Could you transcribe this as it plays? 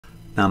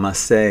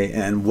Namaste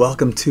and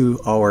welcome to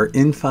our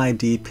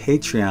In5D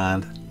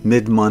Patreon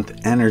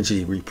mid-month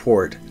energy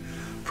report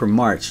for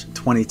March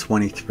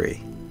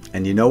 2023.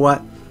 And you know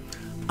what?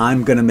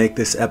 I'm going to make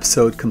this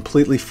episode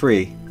completely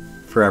free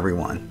for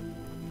everyone.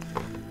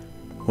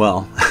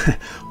 Well,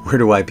 where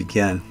do I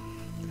begin?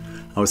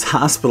 I was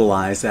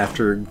hospitalized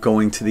after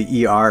going to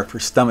the ER for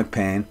stomach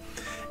pain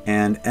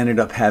and ended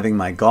up having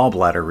my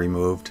gallbladder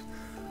removed.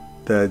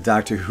 The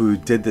doctor who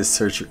did this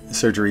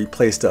surgery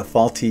placed a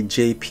faulty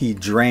JP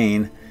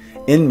drain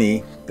in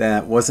me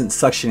that wasn't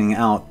suctioning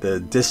out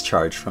the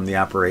discharge from the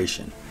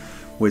operation,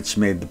 which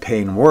made the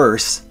pain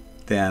worse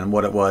than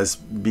what it was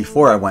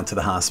before I went to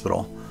the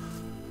hospital.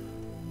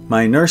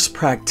 My nurse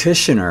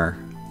practitioner,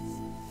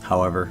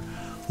 however,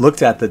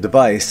 looked at the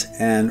device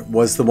and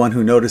was the one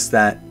who noticed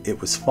that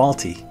it was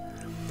faulty.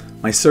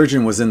 My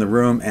surgeon was in the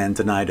room and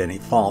denied any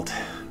fault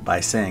by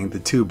saying the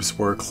tubes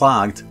were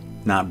clogged,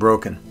 not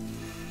broken.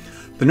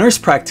 The nurse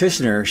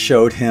practitioner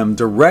showed him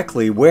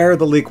directly where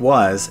the leak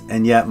was,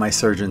 and yet my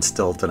surgeon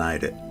still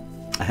denied it.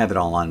 I have it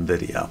all on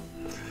video.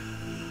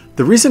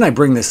 The reason I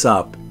bring this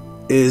up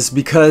is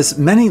because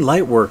many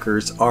light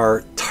workers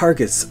are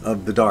targets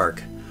of the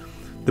dark.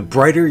 The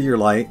brighter your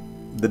light,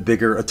 the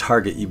bigger a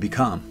target you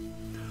become.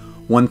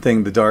 One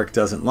thing the dark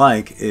doesn't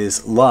like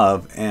is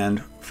love,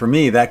 and for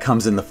me that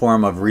comes in the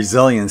form of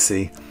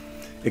resiliency.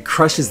 It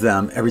crushes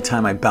them every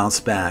time I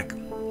bounce back.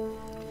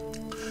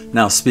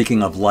 Now,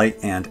 speaking of light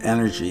and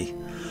energy,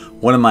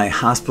 one of my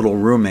hospital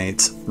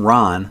roommates,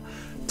 Ron,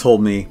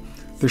 told me,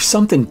 "There's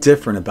something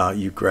different about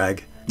you,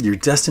 Greg. You're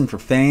destined for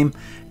fame,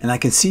 and I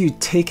can see you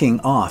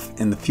taking off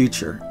in the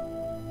future."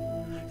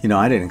 You know,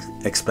 I didn't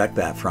expect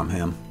that from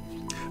him,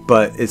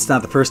 but it's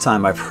not the first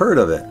time I've heard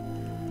of it.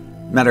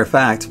 Matter of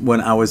fact,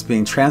 when I was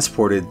being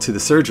transported to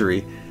the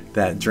surgery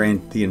that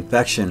drained the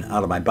infection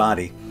out of my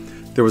body,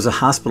 there was a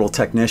hospital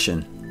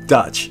technician,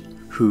 Dutch,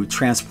 who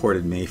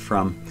transported me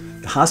from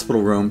the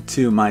hospital room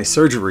to my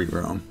surgery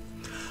room.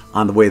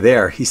 On the way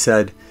there, he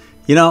said,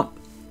 "You know,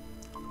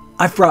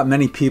 I've brought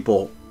many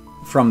people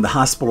from the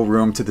hospital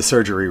room to the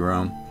surgery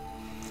room,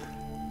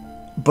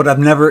 but I've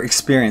never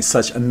experienced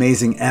such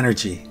amazing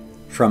energy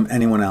from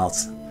anyone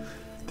else.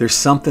 There's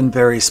something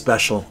very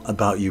special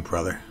about you,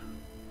 brother."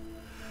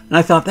 And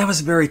I thought that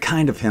was very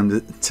kind of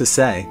him to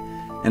say,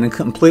 and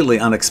completely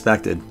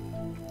unexpected.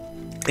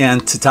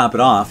 And to top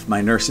it off,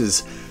 my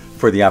nurses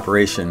for the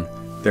operation,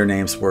 their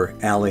names were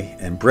Allie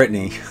and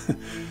Brittany,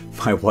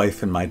 my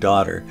wife and my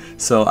daughter.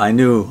 So I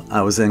knew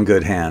I was in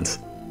good hands.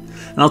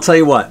 And I'll tell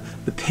you what,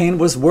 the pain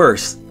was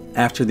worse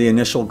after the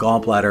initial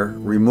gallbladder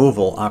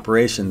removal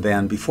operation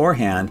than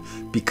beforehand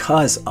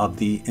because of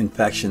the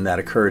infection that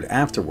occurred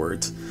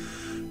afterwards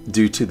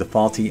due to the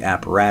faulty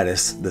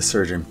apparatus the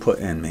surgeon put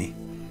in me.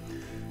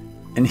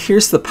 And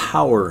here's the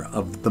power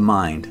of the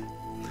mind.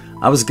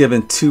 I was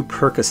given 2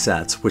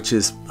 Percocets, which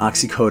is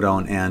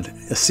oxycodone and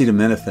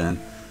acetaminophen,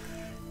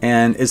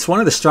 and it's one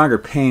of the stronger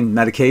pain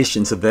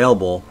medications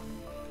available,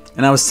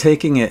 and I was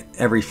taking it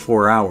every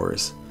 4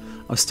 hours.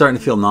 I was starting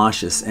to feel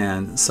nauseous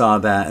and saw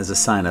that as a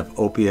sign of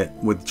opiate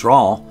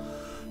withdrawal,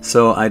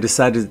 so I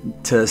decided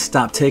to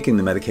stop taking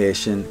the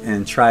medication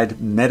and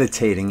tried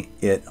meditating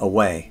it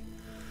away.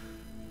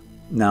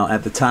 Now,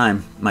 at the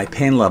time, my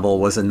pain level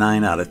was a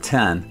 9 out of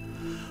 10,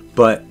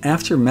 but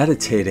after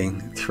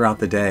meditating throughout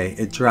the day,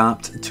 it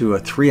dropped to a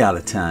 3 out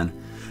of 10,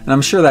 and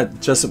I'm sure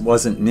that just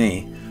wasn't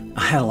me.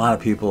 I had a lot of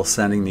people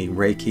sending me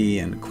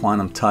Reiki and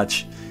quantum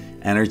touch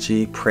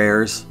energy,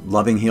 prayers,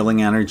 loving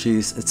healing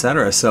energies,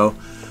 etc. So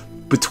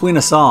between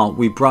us all,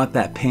 we brought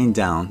that pain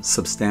down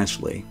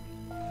substantially.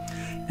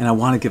 And I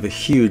want to give a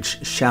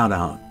huge shout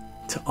out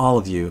to all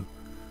of you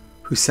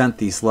who sent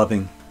these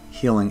loving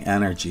healing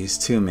energies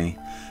to me,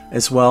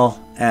 as well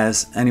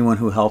as anyone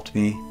who helped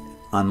me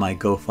on my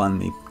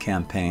GoFundMe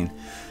campaign.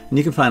 And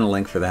you can find a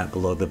link for that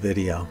below the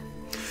video.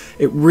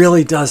 It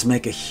really does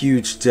make a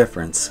huge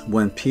difference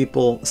when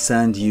people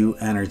send you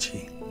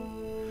energy.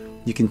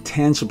 You can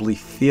tangibly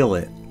feel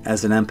it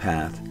as an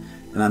empath,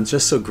 and I'm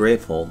just so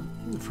grateful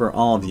for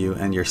all of you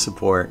and your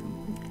support.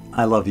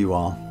 I love you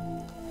all.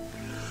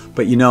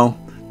 But you know,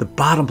 the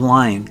bottom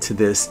line to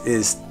this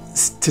is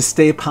to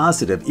stay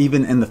positive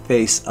even in the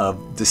face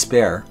of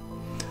despair.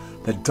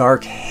 The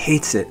dark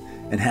hates it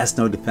and has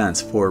no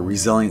defense for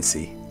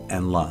resiliency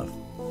and love.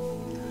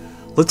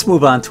 Let's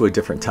move on to a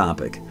different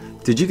topic.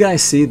 Did you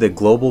guys see the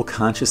Global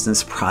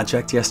Consciousness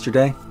Project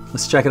yesterday?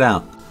 Let's check it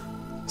out.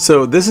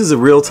 So this is a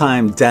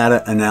real-time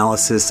data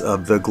analysis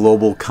of the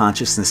Global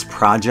Consciousness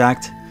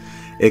Project.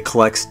 It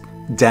collects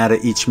data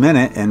each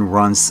minute and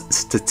runs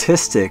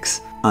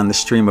statistics on the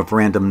stream of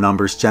random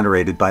numbers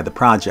generated by the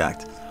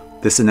project.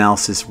 This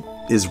analysis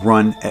is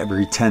run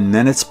every 10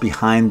 minutes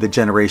behind the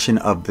generation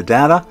of the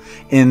data.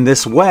 In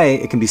this way,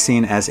 it can be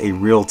seen as a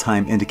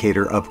real-time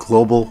indicator of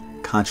global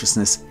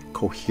consciousness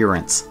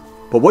coherence.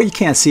 But what you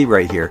can't see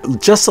right here,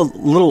 just a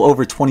little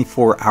over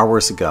 24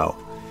 hours ago,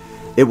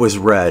 it was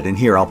red. And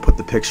here, I'll put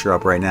the picture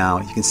up right now.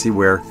 You can see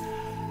where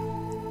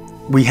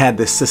we had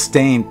this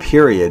sustained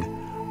period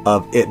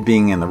of it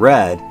being in the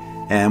red.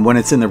 And when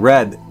it's in the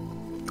red,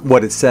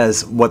 what it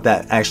says, what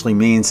that actually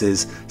means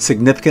is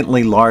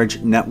significantly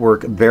large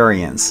network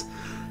variance.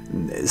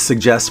 It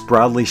suggests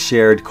broadly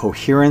shared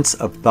coherence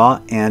of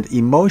thought and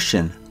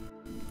emotion.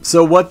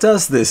 So what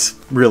does this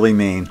really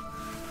mean?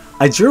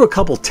 I drew a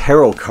couple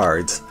tarot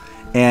cards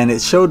and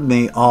it showed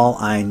me all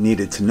I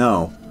needed to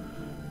know.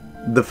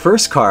 The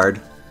first card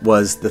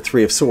was the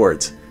Three of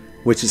Swords,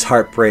 which is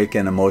heartbreak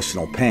and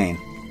emotional pain.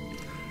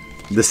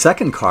 The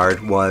second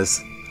card was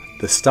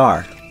the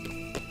Star.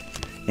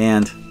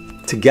 And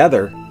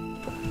together,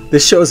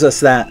 this shows us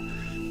that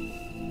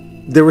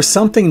there was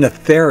something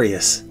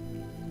nefarious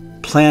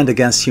planned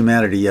against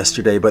humanity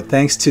yesterday, but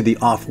thanks to the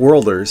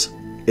off-worlders,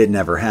 it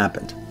never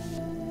happened.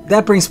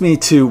 That brings me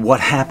to what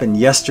happened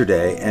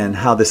yesterday and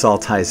how this all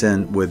ties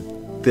in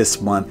with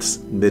this month's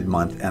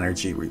mid-month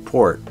energy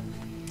report.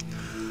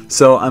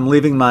 So I'm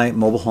leaving my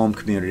mobile home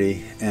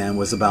community and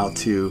was about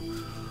to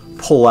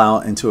pull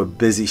out into a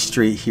busy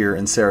street here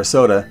in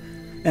Sarasota,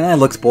 and I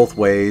looked both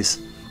ways,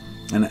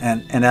 and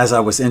as I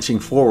was inching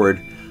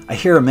forward, I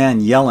hear a man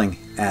yelling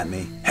at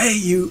me, "Hey,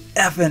 you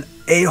effing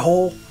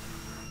a-hole!"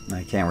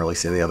 I can't really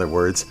say the other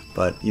words,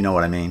 but you know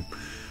what I mean.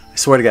 I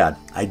swear to God,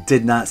 I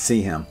did not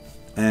see him,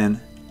 and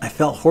I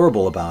felt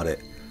horrible about it.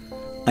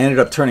 I ended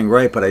up turning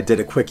right, but I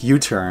did a quick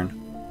U-turn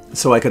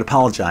so I could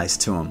apologize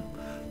to him,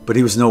 but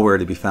he was nowhere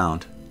to be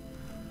found.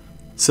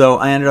 So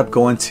I ended up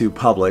going to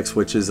Publix,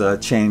 which is a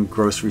chain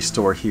grocery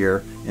store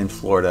here in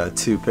Florida,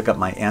 to pick up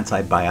my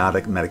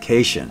antibiotic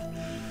medication.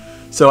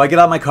 So I get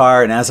out of my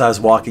car, and as I was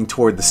walking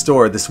toward the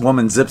store, this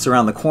woman zips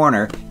around the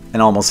corner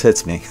and almost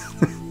hits me.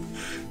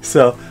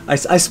 So I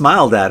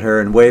smiled at her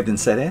and waved and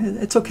said,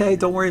 "It's okay,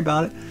 don't worry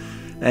about it."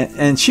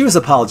 And she was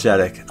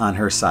apologetic on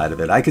her side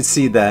of it. I could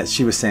see that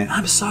she was saying,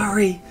 "I'm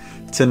sorry,"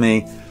 to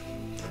me.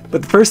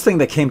 But the first thing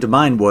that came to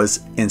mind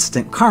was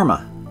instant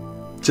karma,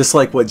 just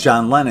like what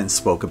John Lennon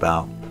spoke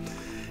about.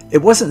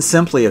 It wasn't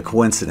simply a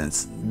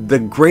coincidence. The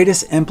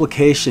greatest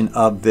implication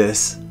of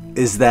this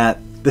is that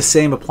the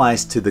same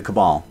applies to the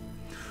Cabal,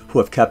 who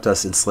have kept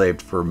us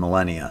enslaved for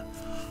millennia.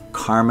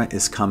 Karma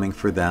is coming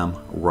for them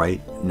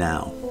right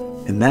now.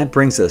 And that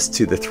brings us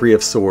to the Three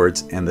of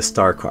Swords and the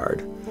Star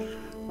card.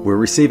 We're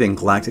receiving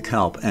galactic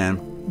help, and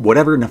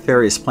whatever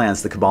nefarious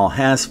plans the Cabal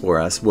has for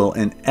us will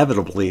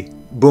inevitably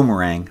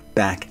boomerang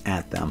back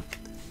at them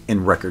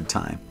in record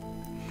time.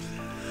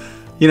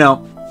 You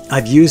know,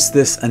 I've used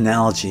this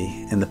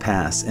analogy in the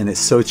past, and it's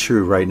so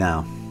true right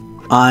now.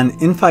 On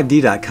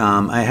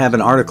In5D.com, I have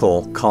an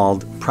article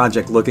called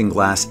Project Looking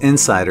Glass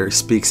Insider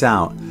Speaks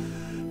Out.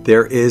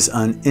 There is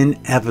an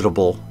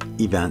inevitable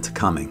event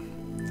coming.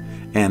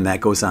 And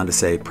that goes on to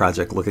say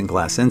Project Looking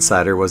Glass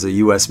Insider was a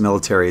U.S.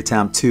 military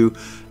attempt to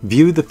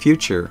view the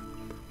future.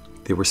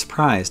 They were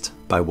surprised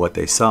by what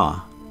they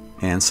saw.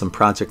 And some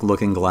Project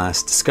Looking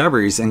Glass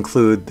discoveries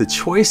include the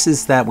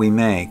choices that we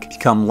make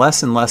become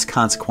less and less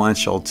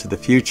consequential to the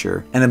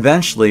future, and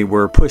eventually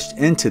we're pushed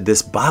into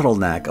this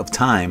bottleneck of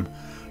time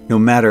no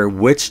matter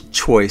which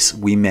choice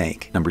we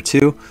make. Number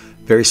two,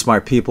 very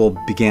smart people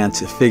began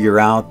to figure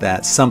out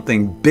that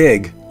something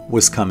big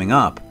was coming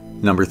up.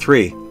 Number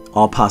three,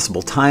 all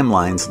possible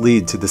timelines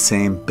lead to the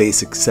same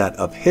basic set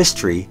of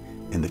history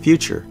in the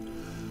future.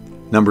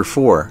 Number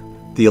four,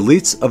 the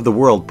elites of the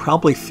world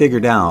probably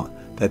figured out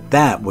that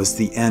that was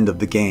the end of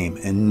the game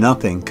and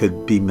nothing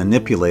could be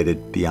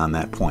manipulated beyond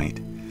that point.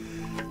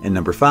 And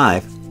number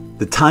five,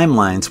 the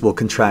timelines will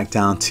contract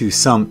down to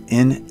some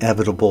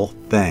inevitable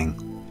thing.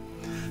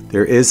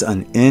 There is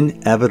an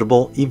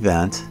inevitable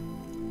event,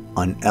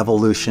 an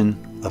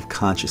evolution of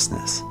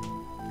consciousness.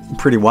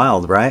 Pretty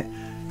wild, right?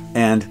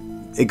 And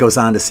it goes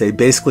on to say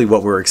basically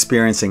what we're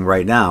experiencing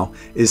right now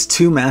is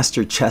two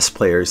master chess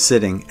players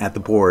sitting at the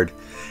board,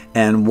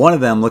 and one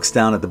of them looks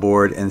down at the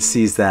board and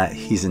sees that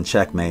he's in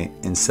checkmate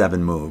in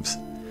 7 moves.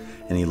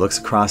 And he looks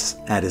across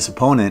at his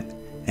opponent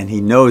and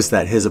he knows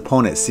that his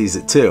opponent sees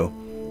it too.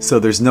 So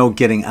there's no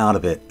getting out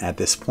of it at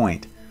this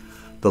point.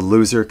 The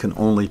loser can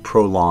only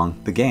prolong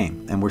the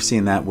game. And we're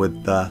seeing that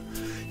with the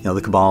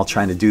Cabal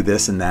trying to do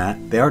this and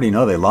that. They already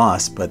know they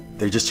lost, but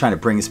they're just trying to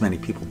bring as many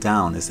people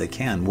down as they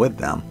can with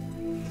them.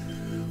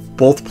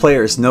 Both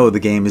players know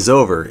the game is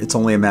over. It's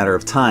only a matter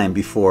of time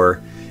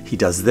before he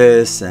does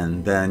this,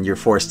 and then you're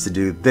forced to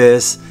do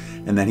this,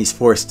 and then he's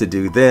forced to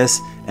do this,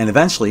 and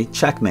eventually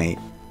checkmate.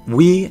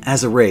 We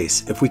as a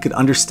race, if we could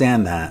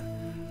understand that,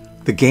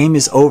 the game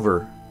is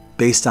over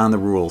based on the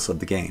rules of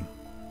the game.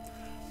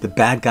 The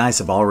bad guys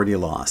have already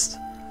lost.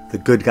 The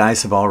good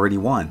guys have already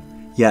won.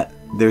 Yet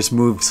there's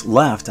moves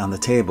left on the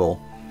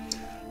table,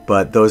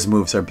 but those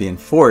moves are being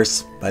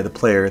forced by the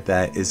player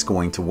that is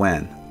going to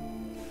win.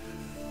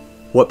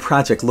 What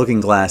Project Looking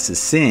Glass is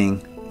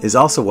seeing is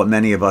also what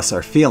many of us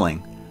are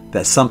feeling,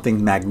 that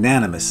something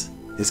magnanimous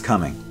is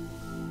coming.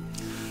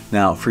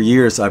 Now, for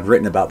years I've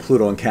written about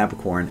Pluto and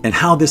Capricorn and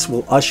how this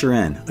will usher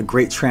in a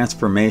great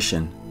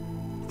transformation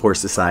for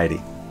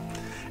society.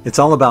 It's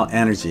all about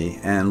energy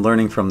and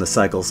learning from the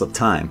cycles of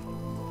time.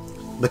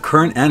 The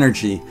current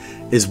energy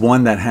is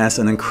one that has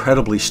an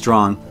incredibly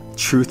strong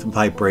truth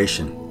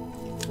vibration,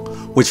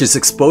 which is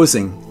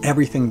exposing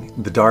everything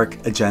the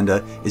dark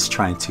agenda is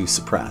trying to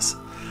suppress.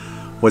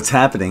 What's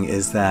happening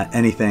is that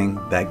anything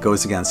that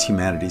goes against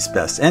humanity's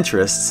best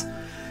interests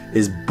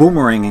is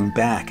boomeranging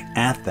back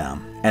at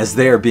them as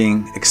they are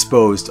being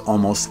exposed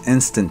almost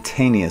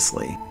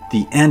instantaneously.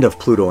 The end of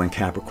Pluto in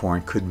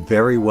Capricorn could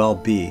very well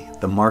be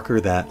the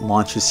marker that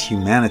launches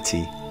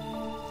humanity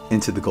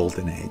into the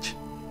Golden Age.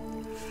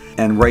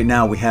 And right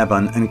now we have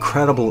an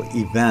incredible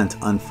event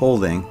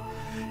unfolding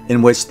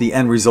in which the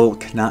end result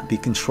cannot be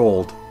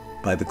controlled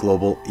by the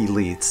global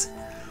elites,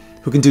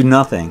 who can do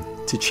nothing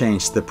to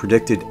change the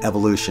predicted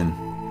evolution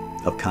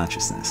of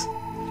consciousness.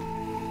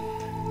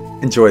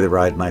 Enjoy the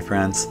ride, my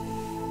friends.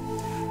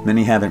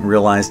 Many haven't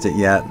realized it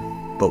yet,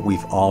 but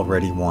we've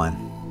already won.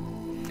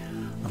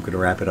 I'm going to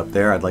wrap it up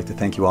there. I'd like to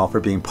thank you all for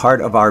being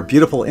part of our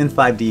beautiful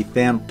In5D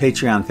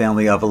Patreon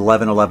family of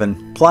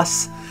 1111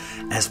 plus,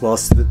 as well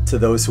as to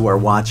those who are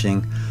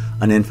watching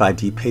an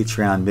In5D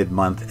Patreon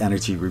mid-month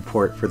energy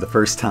report for the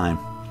first time.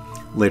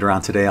 Later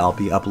on today, I'll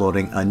be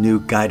uploading a new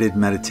guided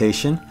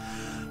meditation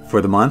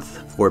for the month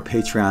for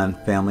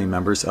Patreon family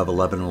members of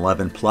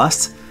 1111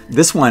 plus.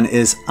 This one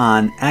is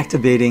on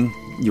activating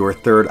your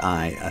third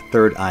eye, a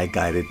third eye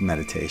guided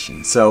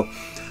meditation. So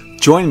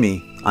join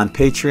me on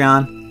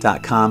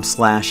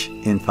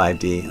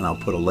patreon.com/in5d, and I'll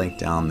put a link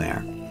down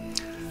there.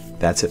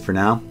 That's it for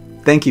now.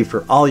 Thank you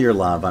for all your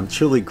love. I'm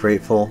truly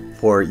grateful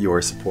for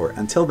your support.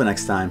 Until the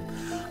next time,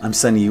 I'm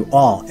sending you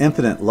all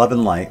infinite love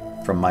and light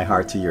from my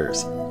heart to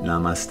yours.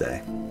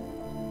 Namaste.